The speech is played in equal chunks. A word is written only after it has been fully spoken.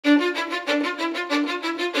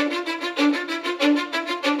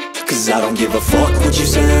cause I don't give a fuck what you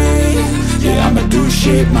say. Yeah, I'ma do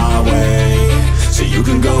shit my way. So you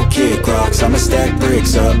can go kick rocks, I'ma stack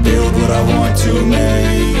bricks up, build what I want to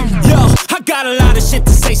make. Yo, I got a lot of shit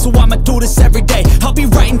to say, so I'ma do this every day. I'll be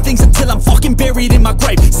writing things until I'm fucking buried in my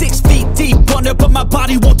grave. 6 feet deep under, but my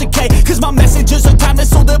body won't decay, cause my messages are timeless,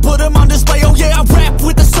 so they'll put them on display. Oh yeah, I rap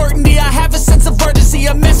with a certainty, I have a sense of urgency,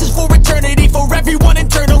 a message for eternity, for everyone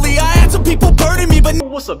internally. I had some people burning me, but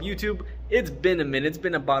what's up, YouTube? It's been a minute. It's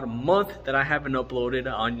been about a month that I haven't uploaded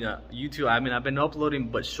on YouTube. I mean, I've been uploading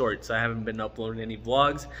but shorts. I haven't been uploading any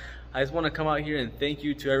vlogs. I just want to come out here and thank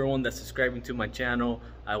you to everyone that's subscribing to my channel.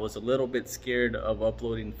 I was a little bit scared of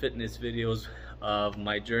uploading fitness videos of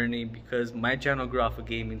my journey because my channel grew off of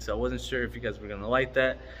gaming, so I wasn't sure if you guys were gonna like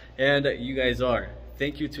that, and you guys are.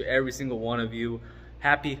 Thank you to every single one of you.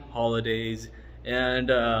 Happy holidays. And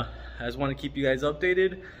I just want to keep you guys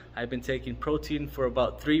updated. I've been taking protein for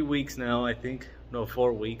about 3 weeks now, I think. No,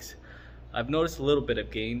 4 weeks. I've noticed a little bit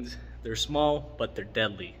of gains. They're small, but they're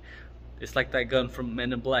deadly. It's like that gun from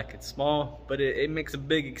Men in Black. It's small, but it makes a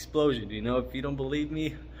big explosion, you know? If you don't believe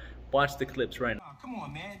me, watch the clips right now. Oh, come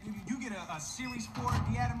on, man. You get a Series 4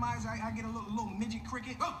 deatomizer, I get a little midget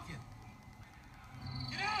cricket. Oh, yeah.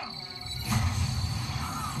 Get out!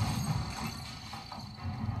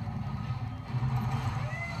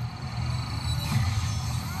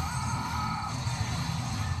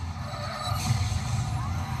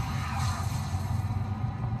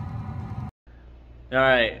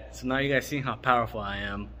 Alright, so now you guys see how powerful I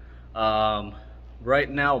am. Right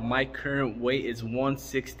now, my current weight is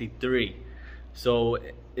 163. So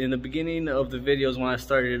in the beginning of the videos when I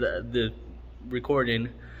started the recording,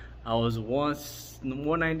 I was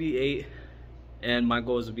 198 and my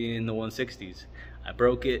goal is to be in the 160s. I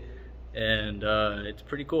broke it, and it's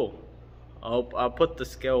pretty cool. I'll put the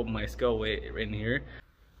scale, my scale weight in here.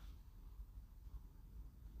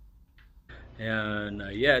 And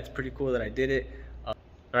yeah, it's pretty cool that I did it.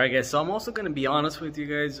 Alright guys, so I'm also going to be honest with you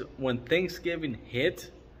guys. When Thanksgiving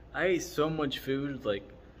hit, I ate so much food, like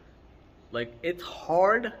it's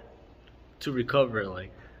hard to recover.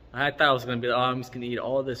 Like, I thought I was going to be, oh, I'm just going to eat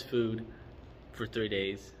all this food for 3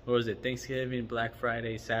 days. What was it? Thanksgiving, Black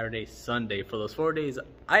Friday, Saturday, Sunday. For those 4 days,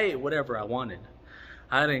 I ate whatever I wanted.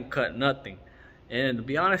 I didn't cut nothing. And to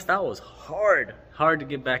be honest, that was hard to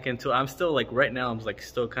get back into. I'm still like, right now, I'm like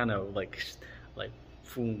still kind of like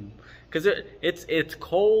boom. Because it's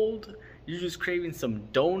cold, you're just craving some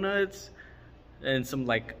donuts and some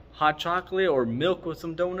like hot chocolate or milk with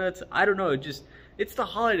some donuts. I don't know, it's the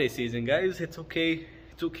holiday season, guys. It's okay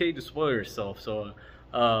to spoil yourself. So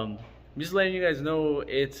I'm just letting you guys know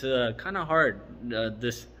it's kind of hard.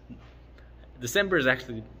 This December is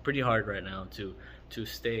actually pretty hard right now to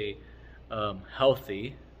stay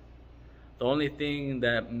healthy. The only thing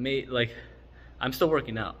that I'm still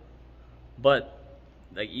working out, but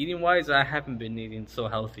like eating wise, I haven't been eating so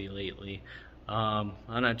healthy lately. I'm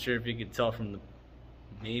not sure if you could tell from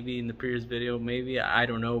maybe in the previous video, maybe, I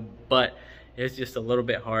don't know, but it's just a little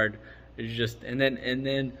bit hard. It's just, and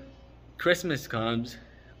then Christmas comes,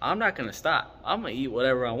 I'm not gonna stop. I'm gonna eat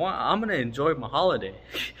whatever I want. I'm gonna enjoy my holiday.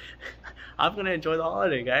 I'm gonna enjoy the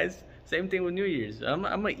holiday, guys. Same thing with New Year's. I'm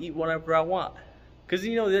gonna eat whatever I want, because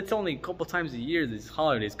you know that's only a couple times a year these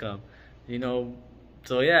holidays come, you know.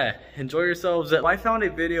 So yeah, enjoy yourselves. I found a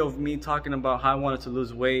video of me talking about how I wanted to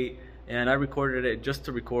lose weight, and I recorded it just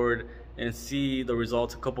to record and see the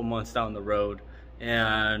results a couple months down the road.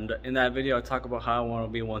 And in that video, I talk about how I want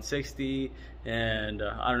to be 160, and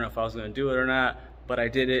I don't know if I was going to do it or not, but I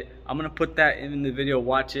did it. I'm going to put that in the video,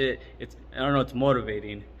 watch it. I don't know, it's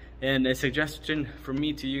motivating. And a suggestion from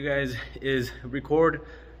me to you guys is record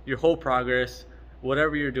your whole progress,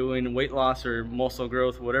 whatever you're doing, weight loss or muscle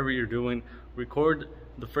growth, whatever you're doing. Record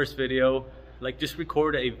the first video, like just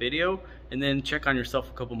record a video and then check on yourself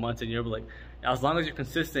a couple months, and you'll be like, as long as you're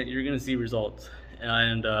consistent, you're gonna see results.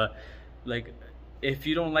 And like, if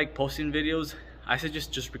you don't like posting videos, I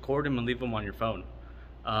suggest just record them and leave them on your phone.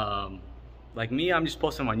 Like me, I'm just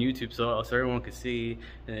posting them on YouTube so everyone can see,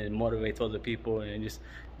 and it motivates other people, and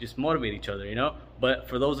just motivate each other, you know. But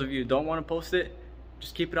for those of you who don't want to post it,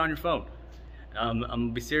 just keep it on your phone. I'm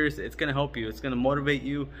gonna be serious, it's gonna help you, it's gonna motivate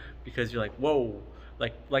you, because you're like, whoa.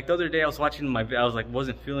 Like the other day I was watching I was like,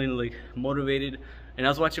 wasn't feeling like motivated, and I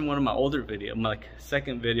was watching one of my older videos, my like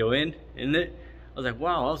second video in it. I was like,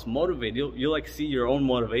 wow, I was motivated. You'll like see your own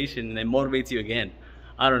motivation, and it motivates you again.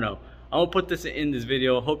 I don't know. I'm gonna put this in this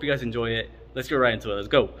video. Hope you guys enjoy it. Let's get right into it. Let's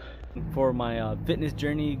go. For my fitness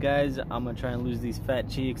journey, guys, I'm gonna try and lose these fat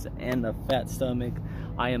cheeks and a fat stomach.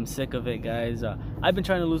 I am sick of it, guys. I've been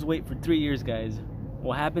trying to lose weight for 3 years, guys.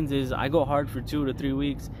 What happens is I go hard for 2 to 3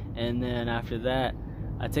 weeks, and then after that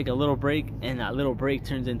I take a little break, and that little break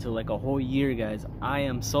turns into like a whole year, guys. I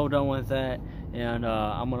am so done with that, and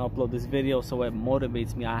I'm gonna upload this video so it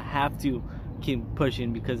motivates me. I have to keep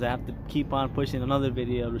pushing because I have to keep on pushing another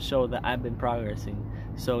video to show that I've been progressing.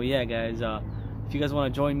 So yeah, guys, if you guys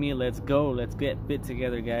want to join me, let's go. Let's get fit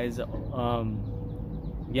together, guys.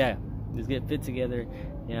 Yeah, let's get fit together,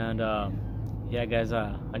 and yeah, guys,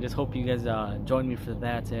 I just hope you guys join me for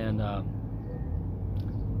that, and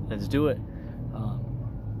let's do it.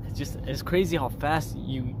 It's crazy how fast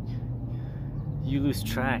you lose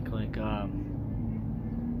track. Like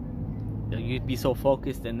you'd be so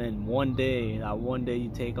focused, and then one day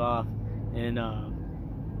you take off, and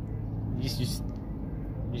you just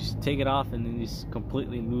take it off, and then you just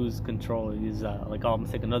completely lose control. You just like, oh, I'm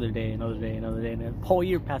gonna take another day, and then the whole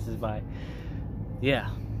year passes by. Yeah,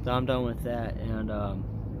 so I'm done with that, and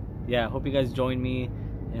yeah, I hope you guys join me,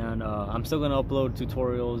 and I'm still gonna upload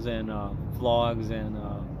tutorials and vlogs, and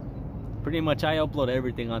pretty much I upload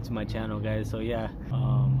everything onto my channel, guys. So yeah,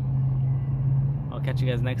 I'll catch you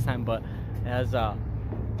guys next time. But as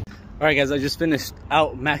alright, guys, I just finished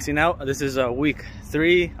maxing out. This is week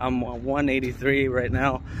 3. I'm on 183 right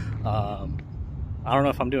now. I don't know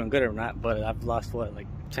if I'm doing good or not, but I've lost what, like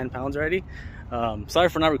 10 pounds already. Sorry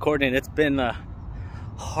for not recording. It's been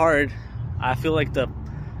hard. I feel like the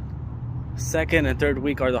second and third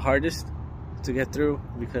week are the hardest to get through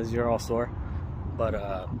because you're all sore,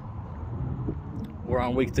 but we're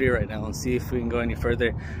on week 3 right now, and see if we can go any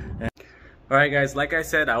further. Alright, guys, like I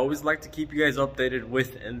said, I always like to keep you guys updated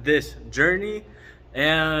with this journey,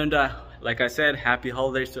 and like I said, happy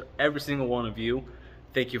holidays to every single one of you.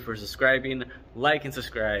 Thank you for subscribing, like and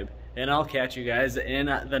subscribe, and I'll catch you guys in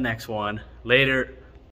the next one. Later.